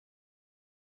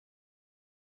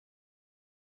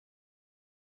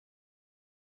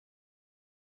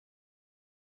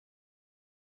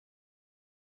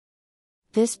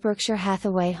This Berkshire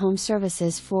Hathaway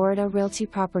HomeServices Florida Realty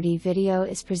property video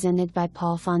is presented by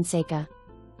Paul Fonseca.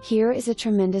 Here is a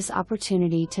tremendous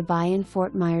opportunity to buy in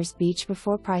Fort Myers Beach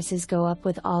before prices go up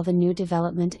with all the new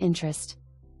development interest.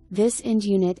 This end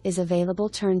unit is available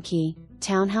turnkey.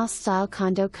 Townhouse style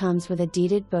condo comes with a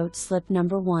deeded boat slip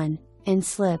number 1, and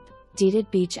slip, deeded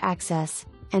beach access,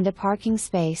 and a parking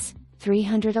space,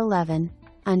 311,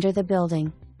 under the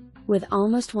building. With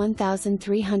almost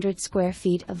 1,300 square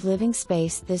feet of living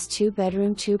space, this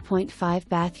 2-bedroom 2.5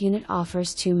 bath unit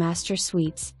offers 2 master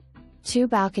suites, 2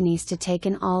 balconies to take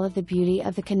in all of the beauty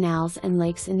of the canals and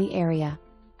lakes in the area.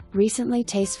 Recently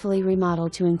tastefully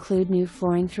remodeled to include new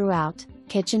flooring throughout,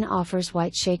 kitchen offers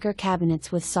white shaker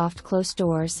cabinets with soft close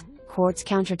doors, quartz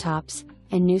countertops,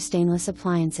 and new stainless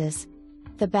appliances.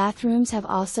 The bathrooms have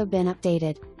also been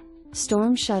updated.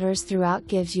 Storm shutters throughout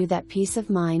gives you that peace of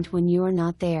mind when you are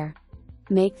not there.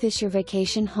 Make this your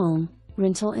vacation home,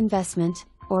 rental investment,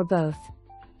 or both.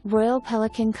 Royal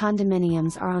Pelican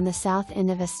Condominiums are on the south end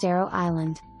of Estero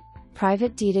Island.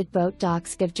 Private deeded boat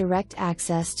docks give direct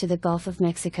access to the Gulf of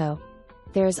Mexico.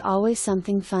 There is always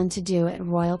something fun to do at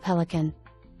Royal Pelican.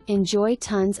 Enjoy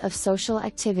tons of social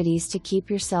activities to keep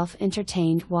yourself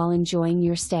entertained while enjoying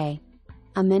your stay.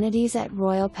 Amenities at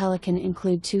Royal Pelican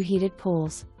include 2 heated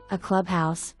pools, a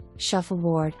clubhouse,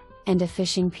 shuffleboard, and a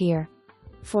fishing pier.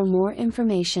 For more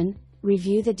information,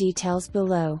 review the details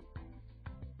below.